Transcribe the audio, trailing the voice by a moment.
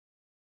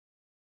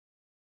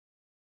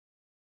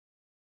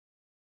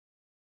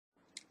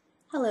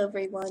Hello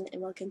everyone,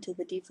 and welcome to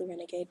the Deeply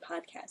Renegade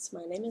podcast.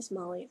 My name is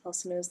Molly,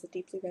 also known as the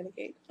Deeply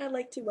Renegade. I'd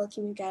like to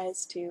welcome you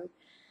guys to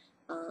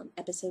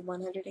episode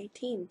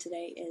 118.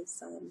 Today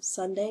is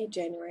Sunday,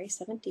 January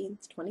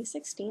 17th,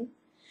 2016,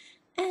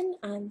 and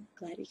I'm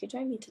glad you could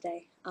join me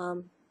today.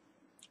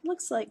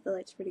 Looks like the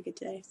light's pretty good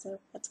today, so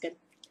that's good.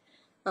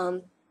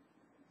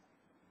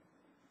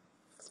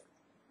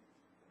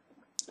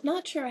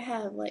 Not sure I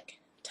have a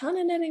ton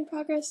of knitting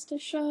progress to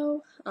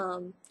show,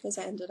 because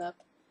I ended up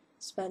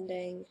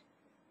spending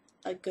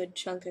a good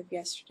chunk of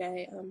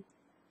yesterday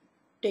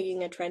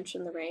digging a trench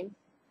in the rain.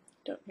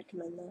 Don't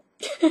recommend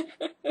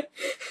that.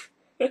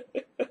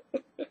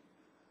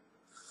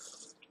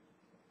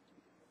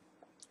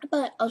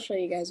 But I'll show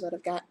you guys what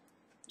I've got.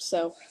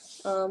 So,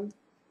 I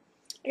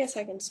guess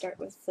I can start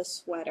with the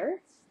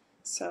sweater.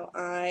 So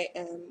I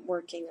am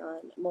working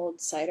on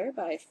Mulled Cider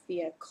by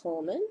Thea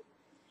Coleman,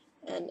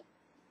 and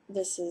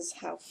this is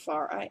how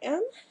far I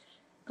am.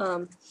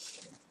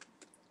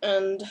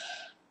 And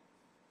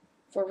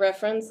for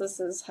reference, this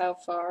is how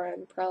far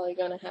I'm probably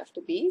going to have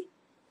to be.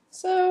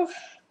 So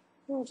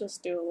we'll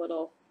just do a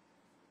little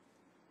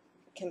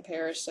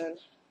comparison.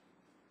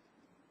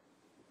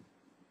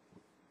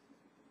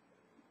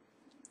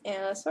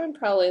 Yeah, so I'm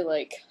probably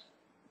like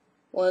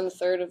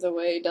 1/3 of the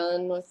way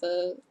done with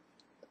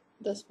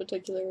this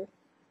particular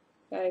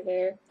guy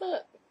there,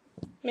 but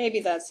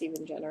maybe that's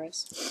even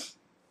generous.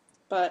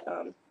 But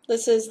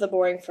this is the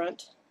boring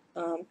front,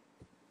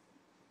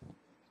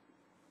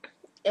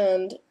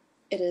 and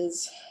it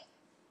is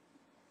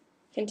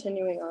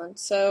continuing on.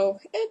 So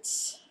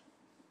it's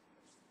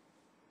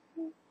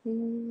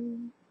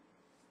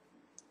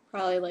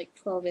probably like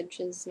 12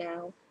 inches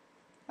now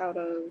out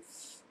of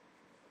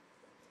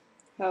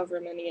however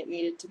many it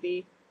needed to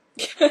be.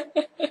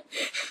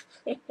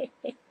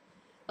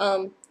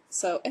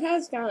 So it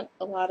has gotten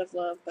a lot of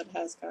love, but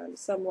has gotten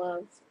some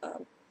love.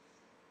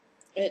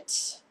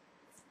 It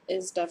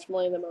is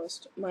definitely the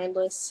most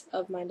mindless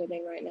of my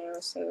knitting right now,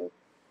 so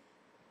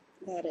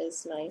that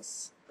is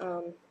nice.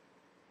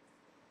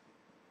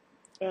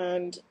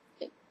 And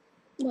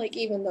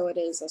even though it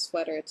is a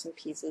sweater, it's in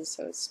pieces,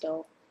 so it's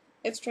still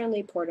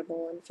extremely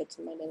portable and fits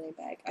in my knitting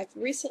bag. I've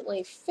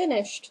recently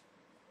finished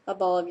a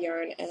ball of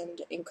yarn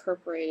and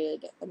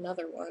incorporated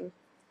another one,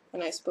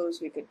 and I suppose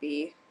we could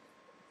be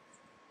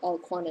all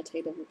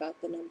quantitative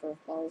about the number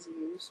of balls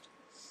used.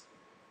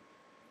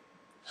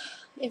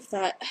 If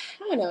that,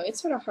 I don't know, it's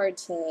sort of hard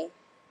to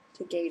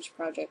gauge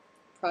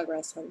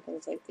progress on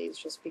things like these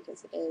just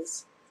because it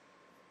is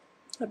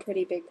a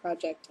pretty big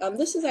project.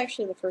 This is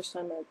actually the first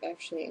time I've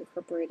actually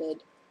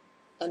incorporated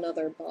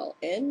another ball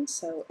in,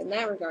 so in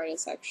that regard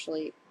it's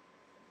actually,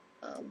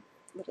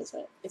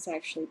 it's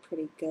actually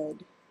pretty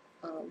good.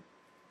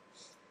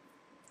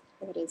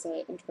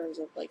 In terms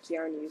of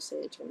yarn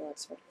usage and that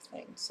sort of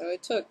thing. So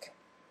it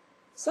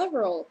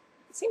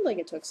seemed like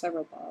it took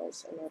several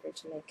balls in order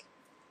to make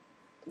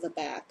the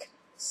back,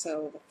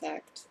 so the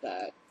fact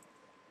that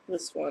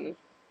this one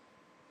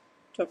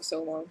took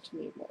so long to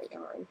need more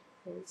yarn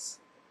is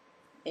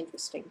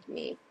interesting to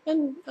me,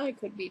 and I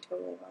could be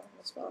totally wrong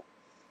as well.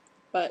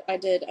 But I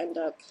did end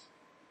up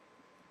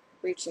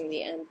reaching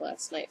the end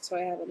last night, so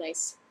I have a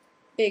nice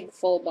big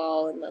full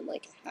ball and then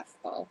like a half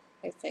ball,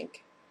 I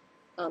think,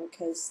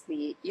 because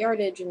the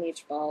yardage in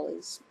each ball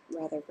is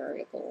rather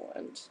variable,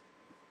 and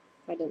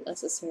I didn't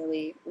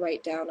necessarily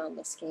write down on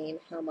the skein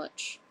how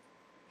much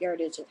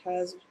yardage it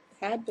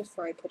had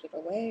before I put it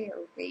away,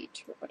 or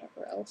weight, or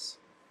whatever else.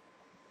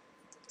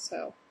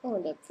 So I'll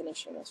end up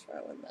finishing this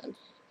row, and then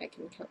I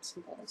can count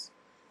some balls.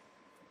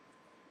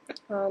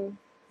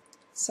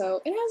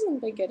 So it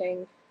hasn't been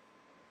getting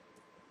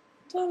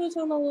a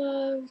ton of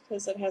love,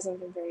 because it hasn't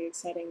been very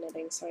exciting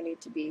knitting, so I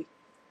need to be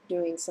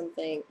doing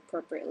something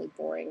appropriately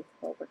boring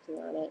while working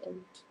on it,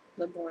 and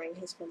the boring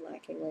has been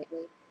lacking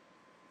lately.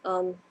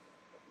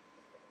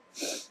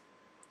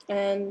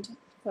 And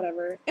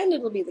whatever, and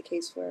it'll be the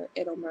case where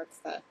it'll mark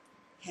the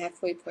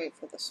halfway point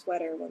for the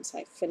sweater once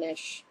I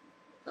finish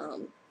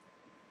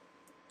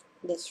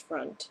this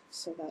front,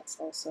 so that's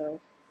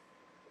also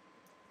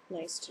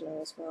nice to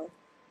know as well.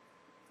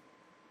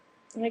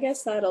 And I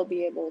guess that'll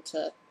be able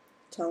to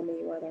tell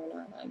me whether or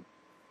not I'm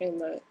in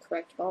the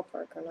correct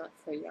ballpark or not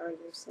for yarn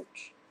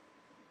usage.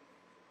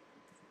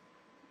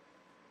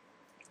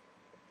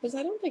 Because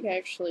I don't think I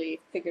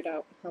actually figured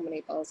out how many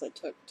balls it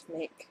took to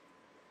make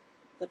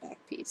the back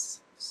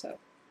piece, so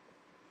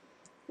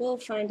we'll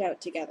find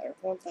out together.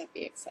 Won't that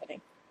be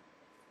exciting?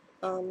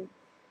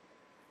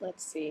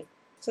 Let's see.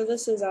 So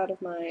this is out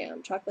of my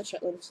chocolate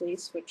Shetland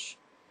fleece, which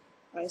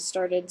I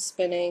started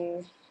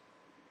spinning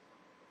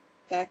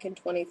back in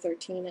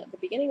 2013 at the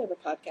beginning of the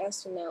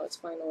podcast, and now it's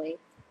finally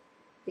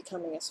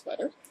becoming a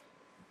sweater.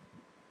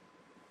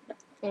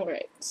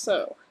 Alright,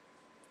 so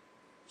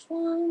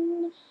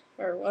 1,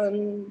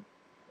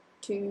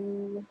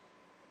 2,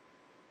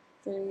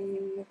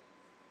 3,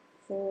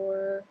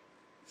 4,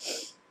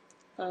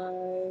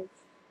 5,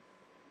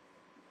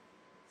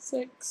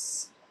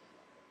 6,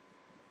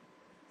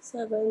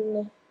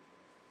 7,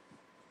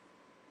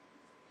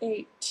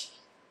 8,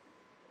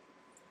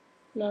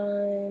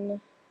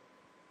 9,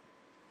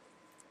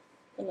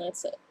 and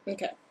that's it.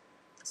 Okay,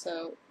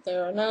 so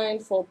there are 9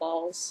 full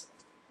balls.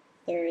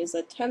 There is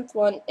a 10th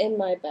one in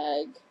my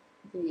bag.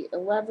 The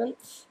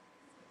 11th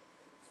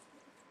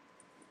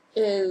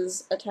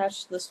is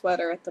attached to the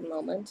sweater at the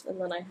moment, and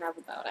then I have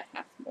about a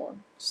half more.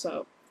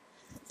 So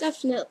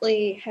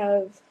definitely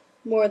have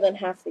more than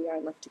half the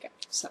yarn left to go.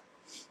 So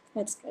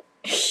that's good.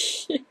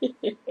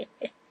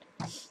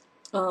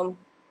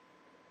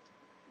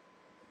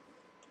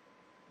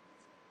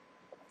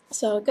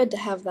 So good to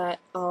have that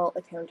all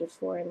accounted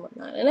for and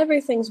whatnot. And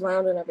everything's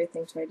wound and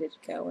everything's ready to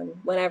go. And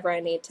whenever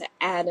I need to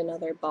add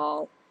another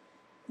ball,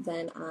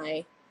 then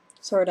I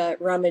sort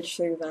of rummage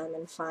through them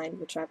and find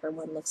whichever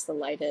one looks the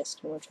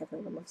lightest and whichever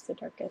one looks the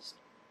darkest.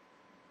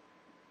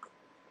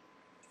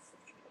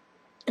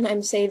 And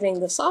I'm saving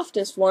the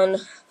softest one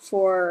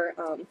for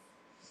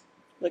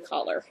the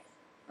collar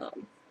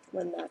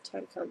when that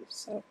time comes.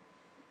 So,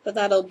 but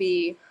that'll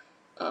be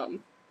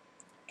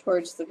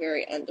towards the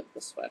very end of the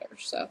sweater.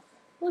 So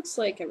looks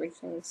like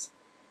everything's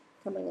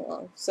coming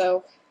along.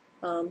 So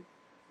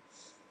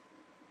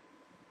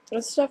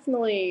it's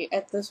definitely,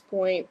 at this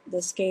point,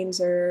 the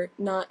skeins are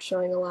not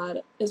showing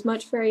as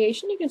much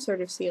variation. You can sort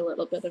of see a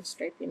little bit of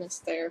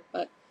stripiness there,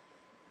 but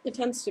it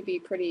tends to be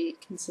pretty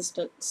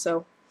consistent,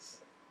 so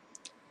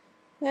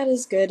that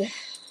is good.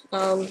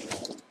 And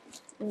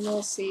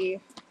we'll see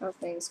how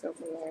things go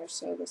from there.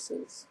 So this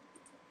is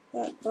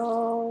that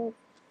ball,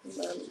 and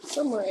then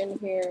somewhere in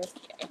here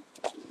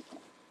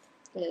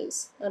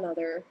is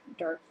another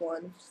dark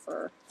one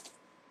for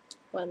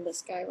when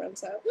this guy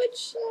runs out,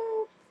 which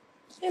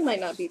it might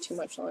not be too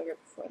much longer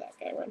before that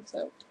guy runs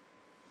out.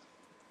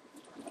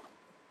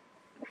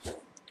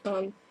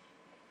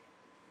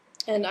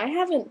 And I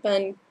haven't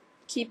been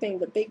keeping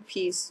the big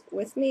piece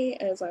with me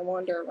as I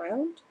wander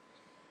around,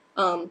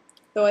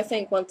 though I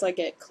think once I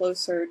get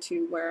closer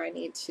to where I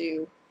need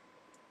to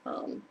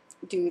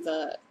do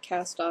the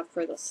cast off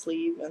for the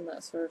sleeve and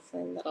that sort of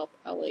thing, that I'll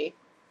probably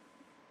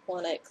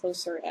want it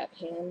closer at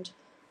hand.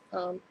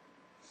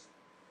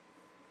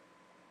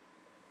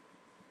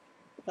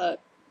 But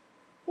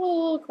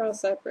we'll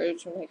cross that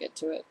bridge when I get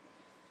to it.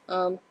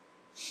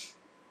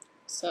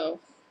 So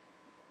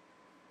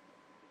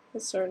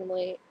it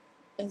certainly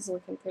is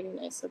looking pretty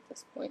nice at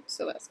this point,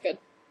 so that's good.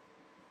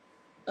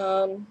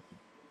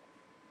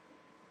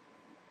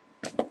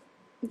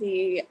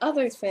 The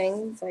other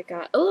thing that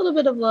got a little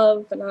bit of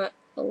love, but not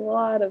a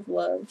lot of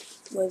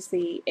love, was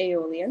the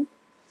Aeolian.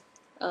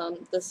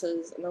 This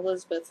is an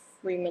Elizabeth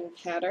Freeman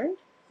pattern,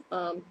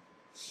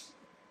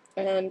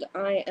 and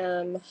I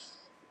am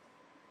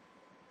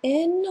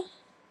in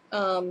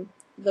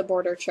the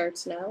border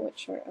charts now,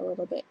 which are a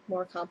little bit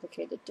more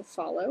complicated to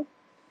follow.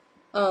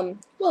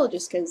 Well,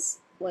 just because,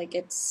 like,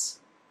 it's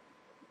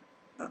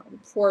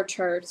 4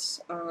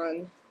 charts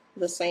on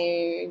the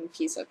same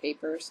piece of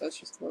paper, so it's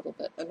just a little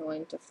bit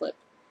annoying to flip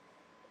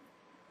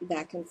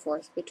back and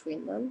forth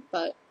between them.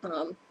 But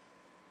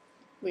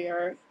we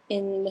are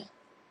in,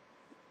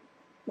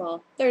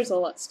 well, there's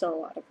still a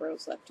lot of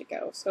rows left to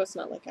go, so it's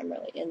not like I'm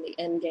really in the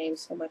end game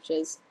so much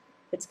as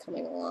it's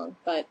coming along.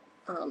 But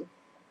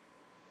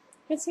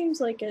it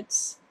seems like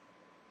it's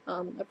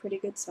a pretty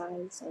good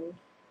size, and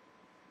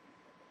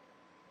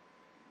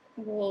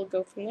we'll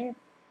go from there.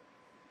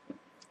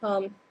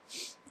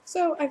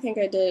 So I think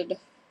I did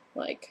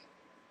like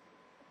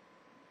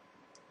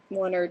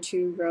 1 or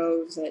 2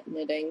 rows at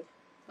knitting,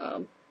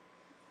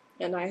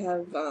 and I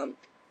have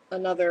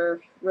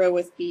another row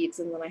with beads,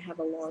 and then I have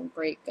a long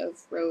break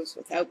of rows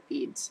without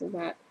beads, so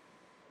that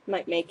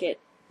might make it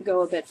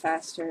go a bit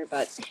faster.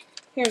 But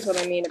here's what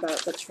I mean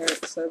about the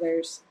chart. So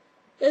there's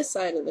this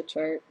side of the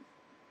chart,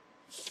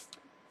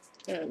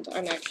 and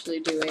I'm actually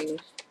doing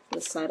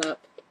the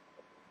setup,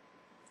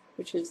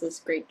 which is this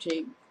great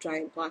big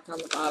giant block on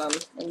the bottom,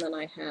 and then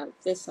I have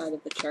this side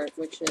of the chart,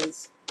 which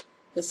is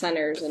the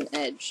centers and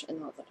edge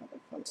and all that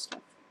other fun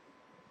stuff.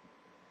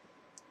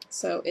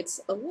 So it's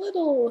a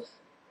little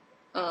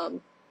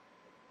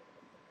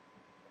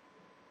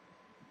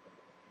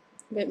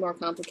bit more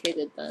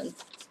complicated than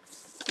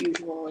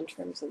usual in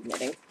terms of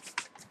knitting.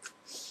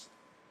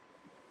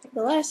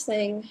 The last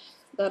thing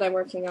that I'm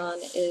working on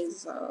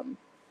is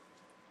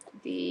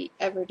the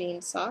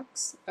Everdeen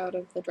socks out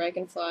of the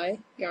Dragonfly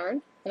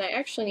yarn, and I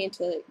actually need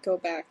to go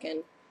back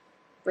and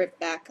rip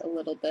back a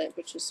little bit,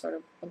 which is sort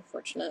of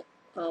unfortunate.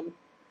 I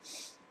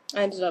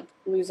ended up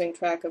losing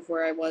track of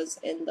where I was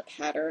in the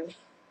pattern,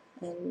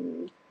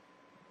 and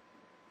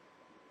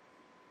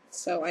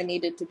so I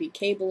needed to be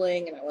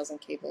cabling, and I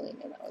wasn't cabling,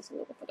 and that was a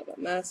little bit of a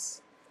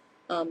mess.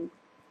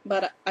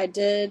 But I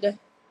did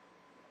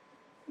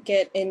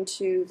get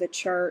into the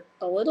chart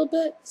a little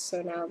bit,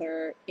 so now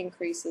there are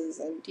increases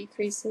and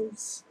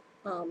decreases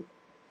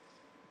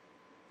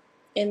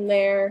in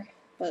there,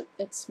 but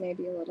it's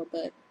maybe a little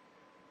bit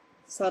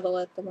subtle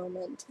at the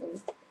moment,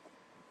 and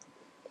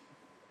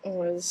I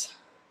was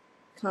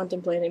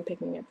contemplating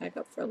picking it back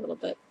up for a little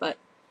bit. But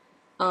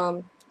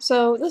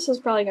so this has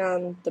probably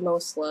gotten the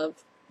most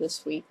love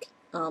this week,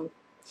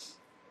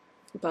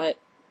 but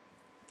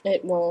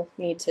it will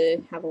need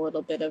to have a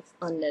little bit of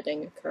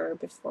unknitting occur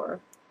before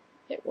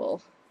it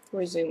will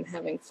resume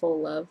having full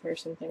love or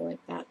something like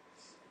that.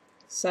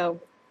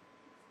 So,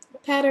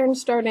 pattern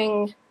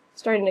starting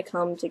to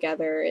come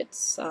together.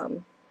 It's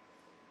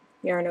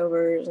yarn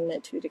overs and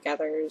knit two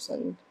togethers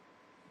and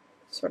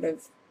sort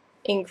of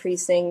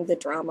increasing the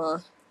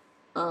drama,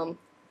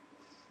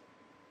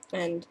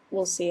 and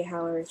we'll see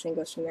how everything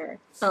goes from there.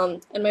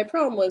 And my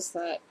problem was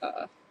that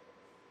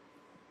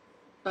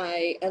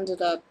I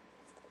ended up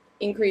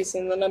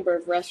increasing the number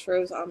of rest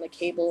rows on the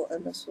cable,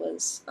 and this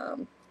was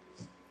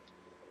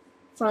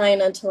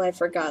fine until I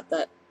forgot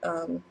that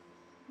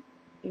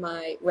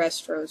my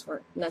rest rows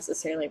weren't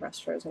necessarily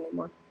rest rows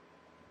anymore.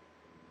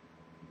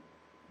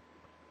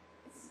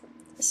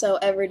 So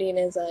Everdeen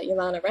is a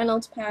Yolanda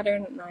Reynolds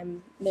pattern, and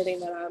I'm knitting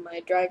that out of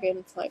my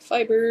Dragonfly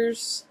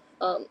Fibers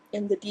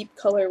in the deep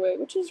colorway,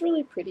 which is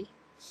really pretty.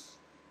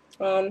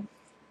 And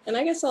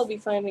I guess I'll be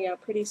finding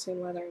out pretty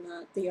soon whether or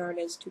not the yarn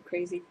is too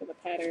crazy for the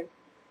pattern.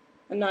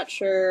 I'm not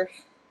sure.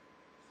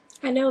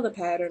 I know the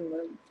pattern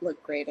would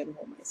look great in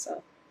wool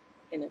myself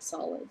in a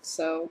solid,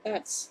 so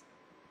that's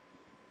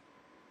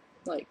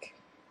like,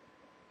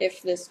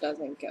 if this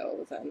doesn't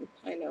go, then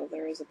I know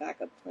there is a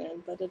backup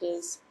plan, but it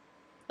is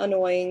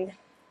annoying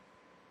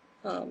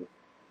to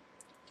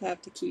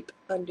have to keep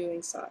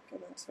undoing sock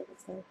and that sort of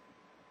thing.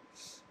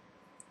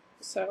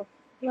 So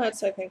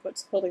that's, I think,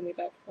 what's holding me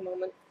back at the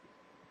moment.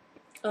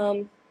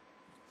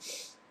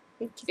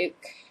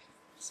 Okey-doke.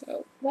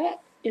 So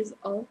that is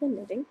all the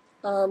knitting.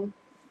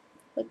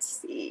 Let's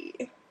see.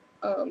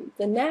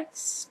 The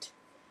next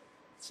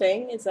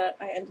thing is that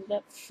I ended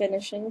up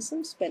finishing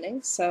some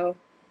spinning. So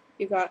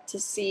you got to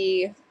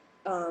see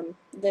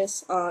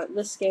this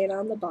skein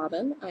on the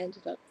bottom. I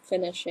ended up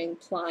finishing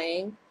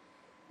plying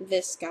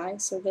this guy.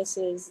 So this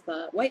is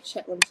the white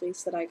Shetland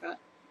fleece that I got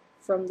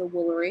from the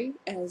Woolery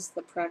as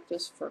the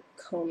practice for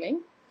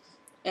combing,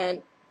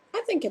 and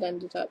I think it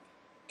ended up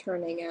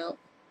turning out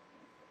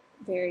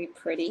very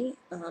pretty.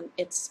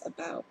 It's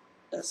about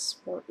a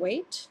sport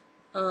weight,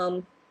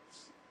 and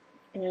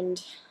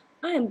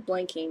I am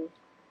blanking.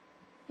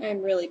 I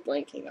am really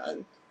blanking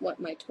on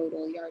what my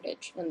total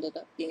yardage ended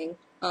up being.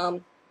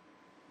 Do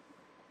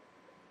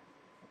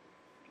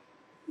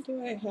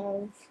I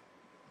have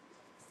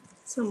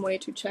some way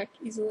to check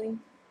easily?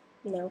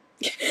 No.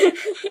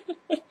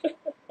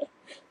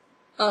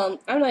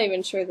 I'm not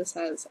even sure this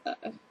has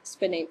a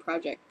spinning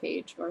project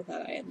page or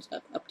that I ended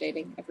up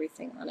updating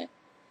everything on it,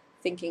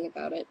 thinking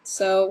about it.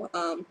 So,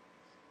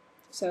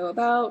 so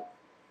about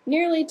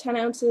nearly 10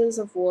 ounces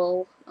of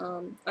wool.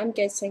 I'm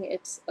guessing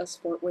it's a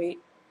sport weight,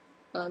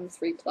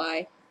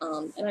 3-ply,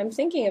 and I'm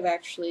thinking of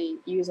actually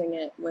using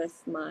it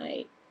with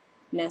my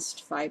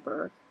nest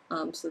fiber.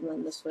 So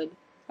then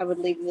I would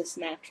leave this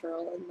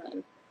natural and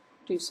then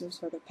do some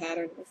sort of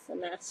pattern with the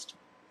nest.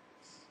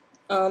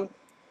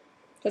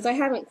 Because I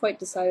haven't quite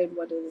decided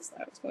what it is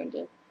that I was going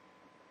to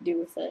do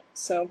with it.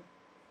 So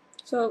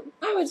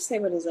I would say,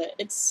 what is it?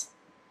 It's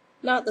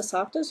not the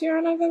softest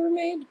yarn I've ever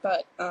made,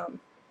 but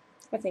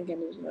I think it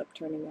ended up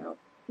turning out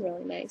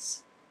really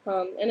nice.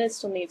 And it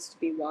still needs to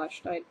be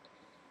washed. I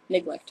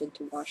neglected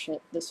to wash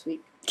it this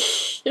week.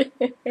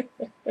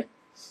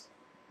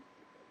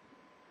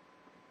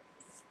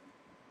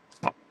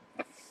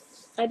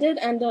 I did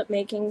end up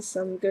making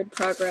some good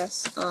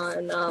progress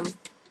on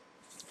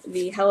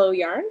the Hello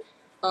yarn.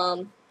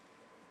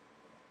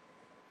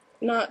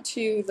 Not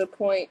to the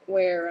point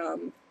where,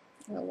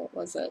 what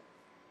was it?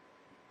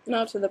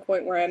 Not to the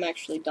point where I'm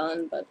actually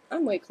done, but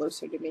I'm way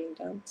closer to being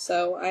done.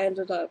 So I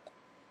ended up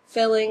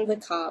filling the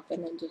cop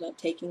and ended up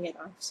taking it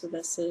off. So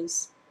this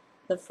is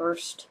the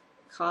first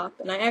cop,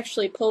 and I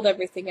actually pulled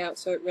everything out,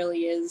 so it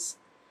really is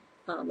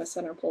a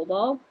center pull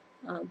ball,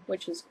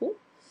 which is cool.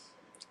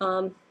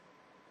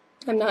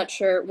 I'm not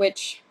sure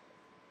which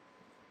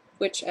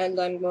end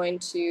I'm going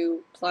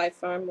to ply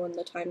from when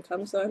the time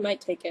comes, so I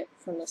might take it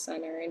from the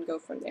center and go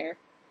from there.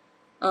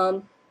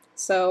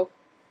 So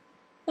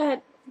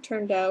that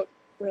turned out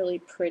really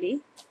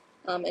pretty.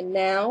 And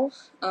now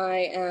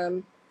I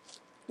am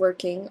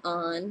working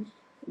on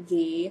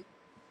the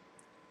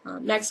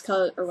next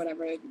color, or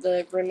whatever,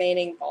 the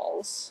remaining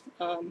balls.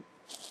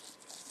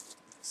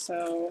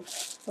 So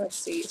let's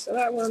see, so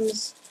that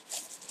one's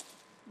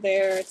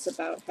there, it's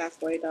about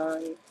halfway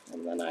done,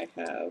 and then I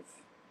have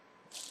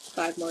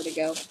 5 more to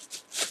go.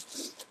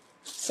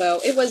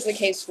 So it was the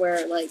case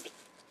where, like,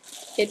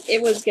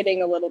 it was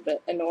getting a little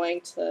bit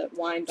annoying to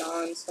wind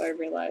on, so I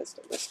realized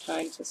it was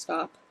time to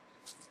stop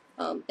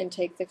and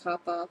take the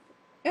cop off.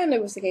 And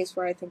it was the case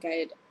where I think I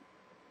had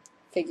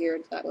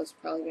figured that was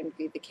probably going to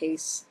be the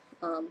case,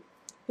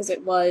 because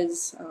it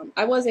was,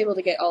 I was able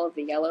to get all of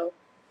the yellow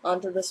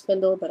onto the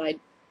spindle, but I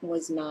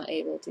was not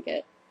able to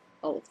get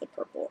all of the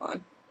purple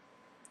on.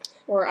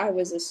 Or I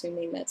was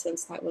assuming that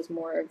since that was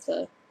more of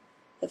the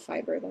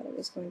fiber that I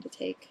was going to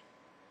take.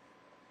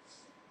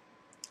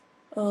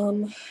 Or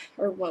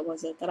what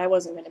was it? That I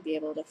wasn't going to be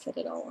able to fit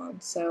it all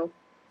on. So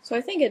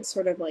I think it's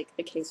sort of like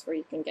the case where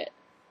you can get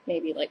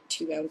maybe like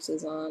 2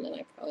 ounces on, and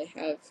I probably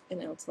have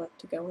 1 ounce left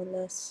to go in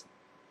this.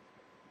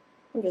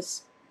 I'm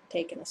just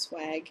taken a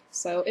swag.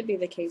 So it'd be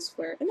the case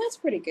where, and that's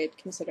pretty good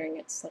considering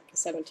it's like a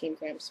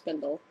 17-gram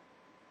spindle.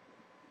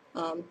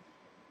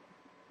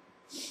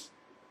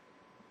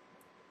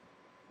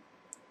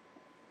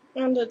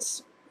 And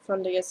it's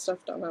fun to get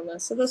stuff done on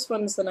this. So this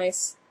one's a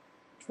nice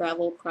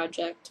travel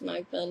project, and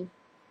I've been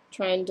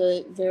trying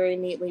to very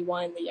neatly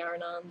wind the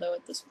yarn on, though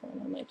at this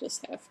point I might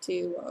just have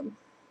to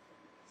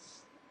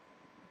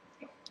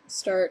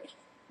start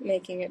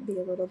making it be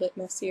a little bit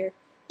messier.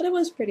 But it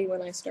was pretty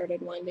when I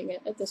started winding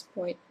it. At this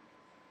point,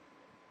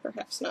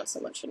 perhaps not so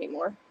much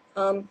anymore.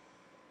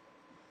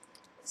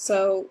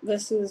 So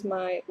this is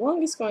my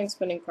longest going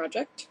spinning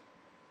project.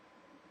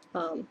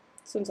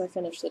 Since I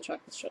finished the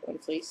chocolate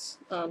Shetland fleece.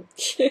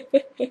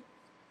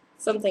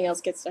 Something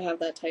else gets to have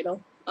that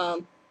title.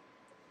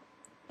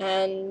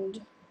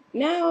 And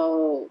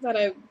now that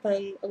I've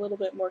been a little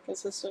bit more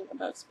consistent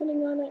about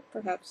spinning on it,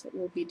 perhaps it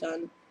will be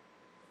done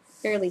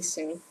fairly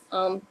soon.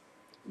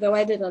 Though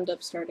I did end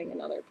up starting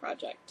another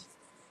project.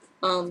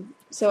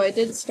 So I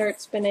did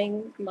start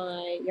spinning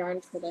my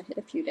yarn for the Hit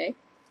a Few Day.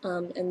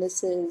 And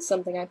this is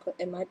something I put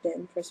in my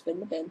bin for Spin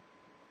the Bin.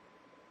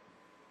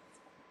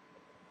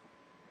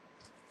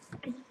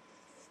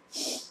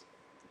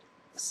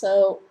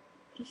 So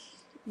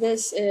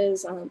this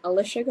is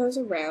Alicia Goes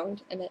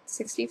Around, and it's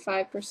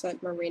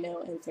 65% merino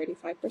and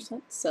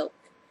 35% silk.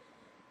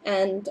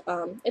 And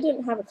it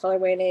didn't have a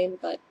colorway name,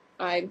 but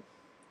I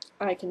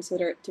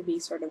consider it to be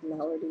sort of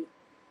melody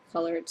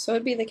colored. So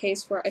it'd be the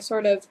case where I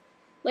sort of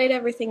laid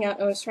everything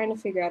out. I was trying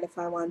to figure out if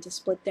I wanted to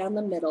split down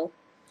the middle,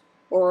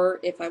 or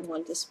if I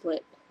wanted to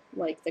split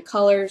like the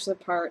colors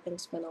apart and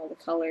spin all the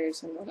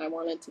colors, and what I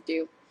wanted to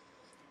do.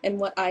 And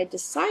what I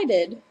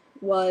decided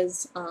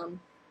was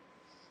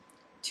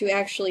to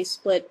actually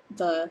split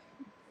the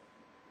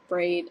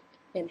braid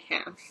in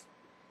half.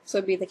 So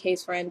it'd be the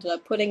case where I ended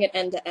up putting it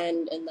end to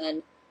end and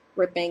then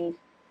ripping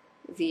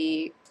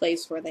the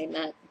place where they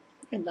met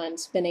and then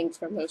spinning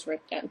from those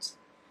ripped ends.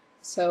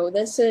 So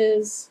this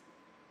is,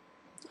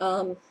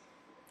 so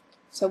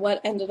what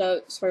ended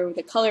up, sort of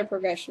the color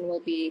progression will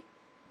be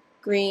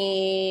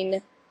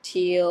green,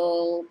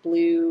 teal,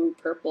 blue,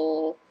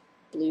 purple,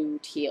 blue,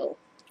 teal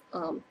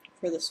for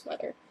the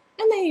sweater.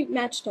 And they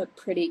matched up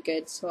pretty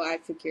good, so I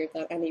figured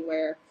that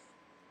anywhere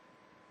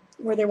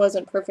where there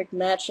wasn't perfect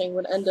matching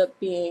would end up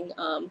being,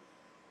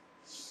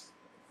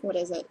 what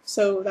is it?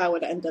 So that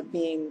would end up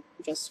being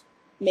just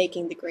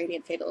making the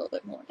gradient fade a little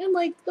bit more. And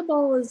like, the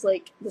ball is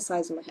like the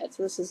size of my head,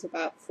 so this is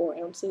about 4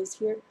 ounces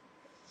here.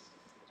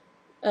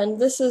 And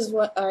this is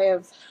what I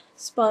have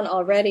spun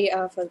already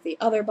off of the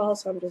other ball,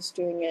 so I'm just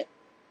doing it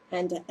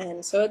end to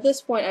end. So at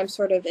this point I'm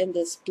sort of in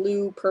this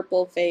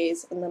blue-purple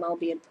phase, and then I'll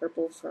be in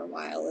purple for a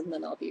while, and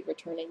then I'll be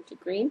returning to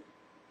green.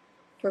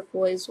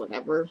 Turquoise,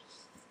 whatever.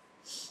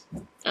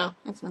 Oh,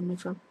 I found my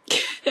phone.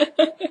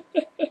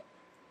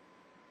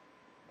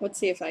 Let's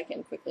see if I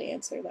can quickly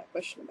answer that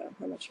question about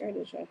how much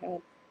yardage I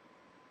had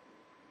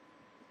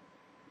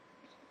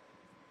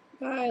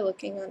by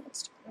looking on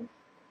Instagram.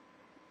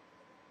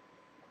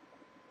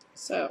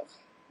 So,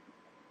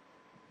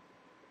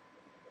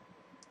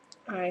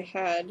 I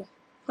had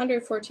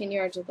 114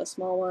 yards of the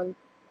small one,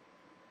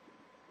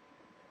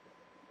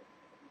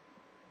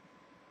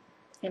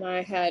 and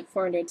I had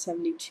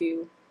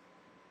 472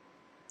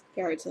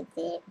 yards of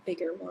the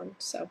bigger one,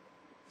 so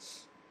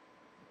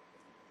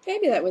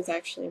maybe that was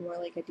actually more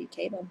like a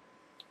DK then.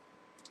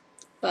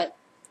 But,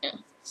 yeah,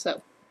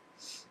 so,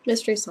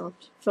 mystery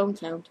solved, foam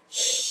found.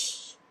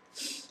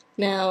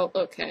 Now,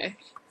 okay,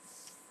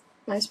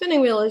 my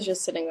spinning wheel is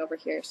just sitting over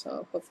here,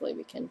 so hopefully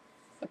we can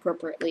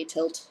appropriately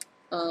tilt.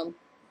 Oh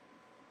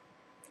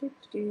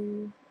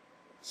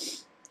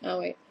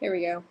wait, here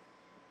we go.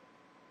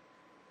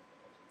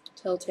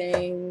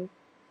 Tilting.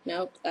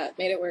 Nope, that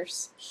made it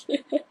worse.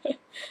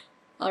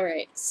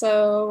 Alright,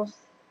 so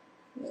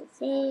with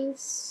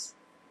this.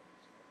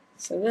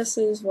 So this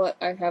is what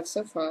I have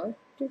so far.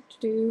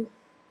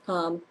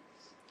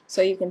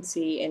 So you can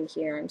see in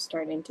here I'm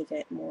starting to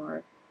get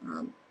more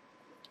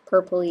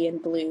purpley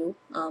and blue,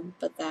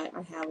 but that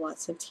I have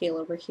lots of teal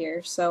over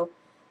here. So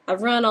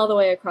I've run all the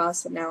way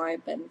across, and now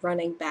I've been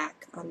running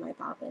back on my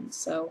bobbin.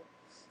 So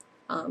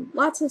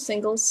lots of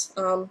singles,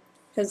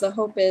 because the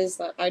hope is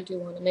that I do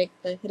want to make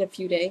the Hit a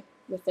Few Day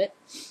with it.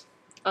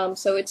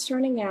 So it's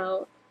turning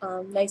out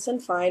nice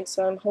and fine,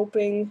 so I'm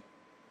hoping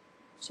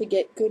to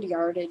get good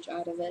yardage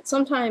out of it.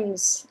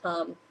 Sometimes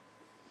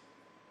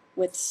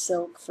with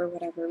silk, for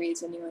whatever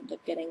reason, you end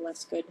up getting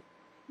less good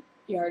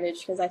yardage,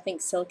 because I think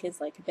silk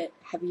is like a bit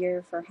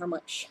heavier for how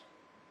much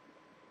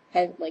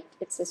like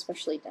it's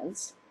especially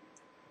dense.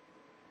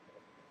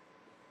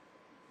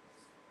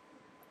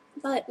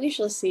 But we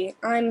shall see.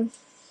 I'm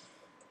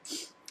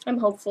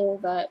hopeful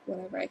that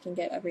whenever I can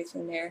get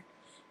everything there,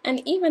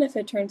 and even if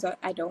it turns out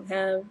I don't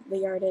have the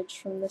yardage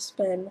from the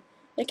spin,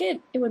 like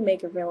it would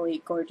make a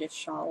really gorgeous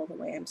shawl the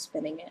way I'm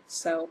spinning it.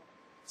 So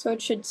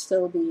it should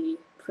still be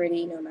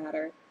pretty no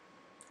matter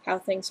how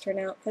things turn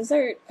out. Because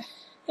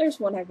there's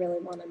one I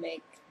really want to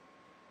make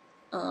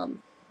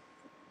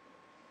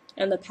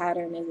and the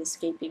pattern is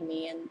escaping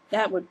me, and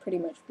that would pretty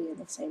much be in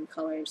the same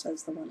colors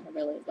as the one I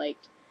really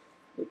liked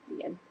would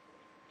be in.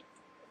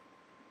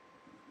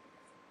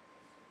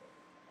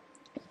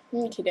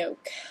 Okie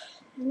doke.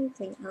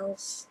 Anything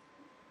else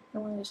I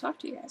wanted to talk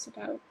to you guys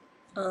about?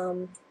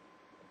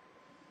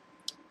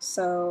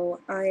 So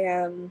I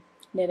am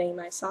knitting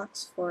my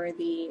socks for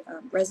the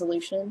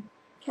Resolution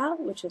Cal,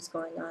 which is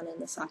going on in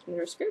the Sock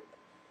Knitters group.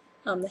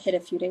 The Hit a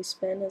Few Day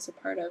Spin is a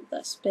part of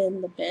the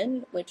Spin the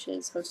Bin, which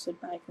is hosted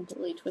by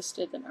Completely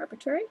Twisted and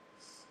Arbitrary.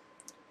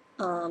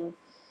 I'm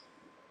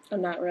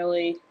not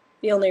really,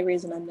 the only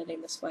reason I'm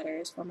knitting the sweater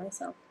is for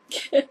myself.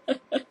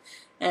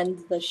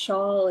 And the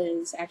shawl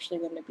is actually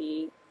going to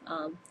be,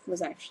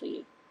 was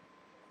actually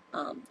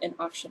an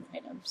auction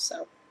item,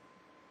 so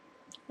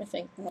I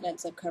think that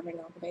ends up covering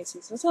all the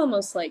bases. It's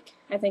almost like,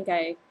 I think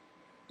I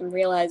am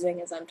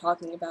realizing as I'm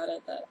talking about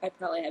it that I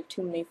probably have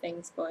too many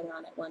things going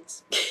on at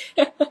once.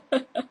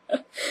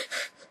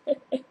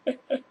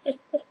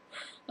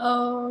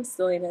 Oh,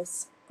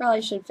 silliness.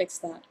 Probably should fix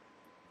that.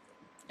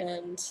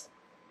 And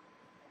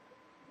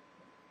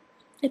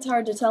it's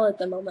hard to tell at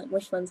the moment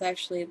which one's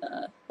actually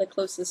the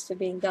closest to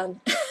being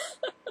done.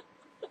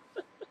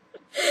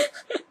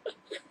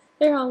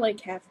 They're all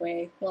like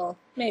halfway. Well,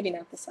 maybe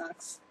not the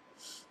socks.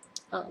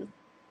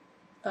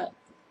 But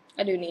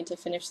I do need to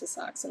finish the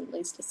socks in at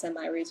least a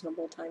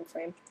semi-reasonable time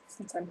frame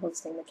since I'm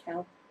hosting the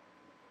Cal.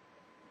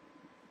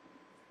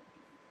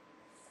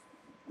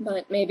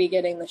 But maybe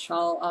getting the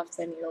shawl off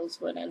the needles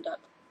would end up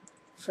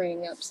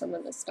freeing up some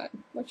of this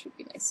time, which would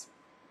be nice.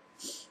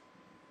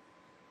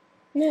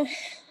 Meh,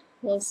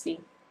 we'll see.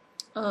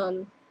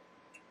 Don't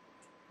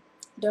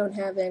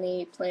have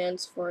any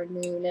plans for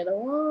new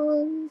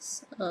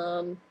knit-alongs.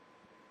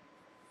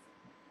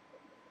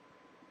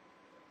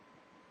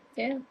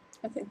 Yeah,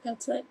 I think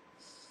that's it.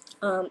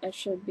 I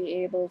should be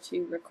able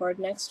to record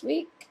next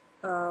week.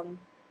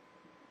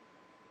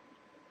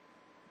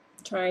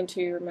 Trying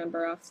to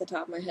remember off the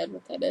top of my head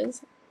what that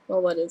is.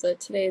 Well, what is it?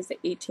 Today is the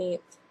 18th,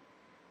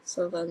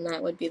 so then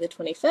that would be the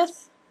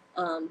 25th.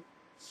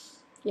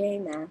 Yay,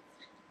 math.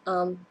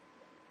 And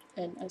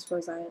I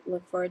suppose I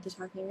look forward to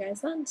talking to you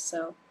guys then,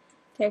 so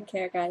take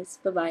care, guys.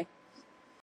 Bye-bye.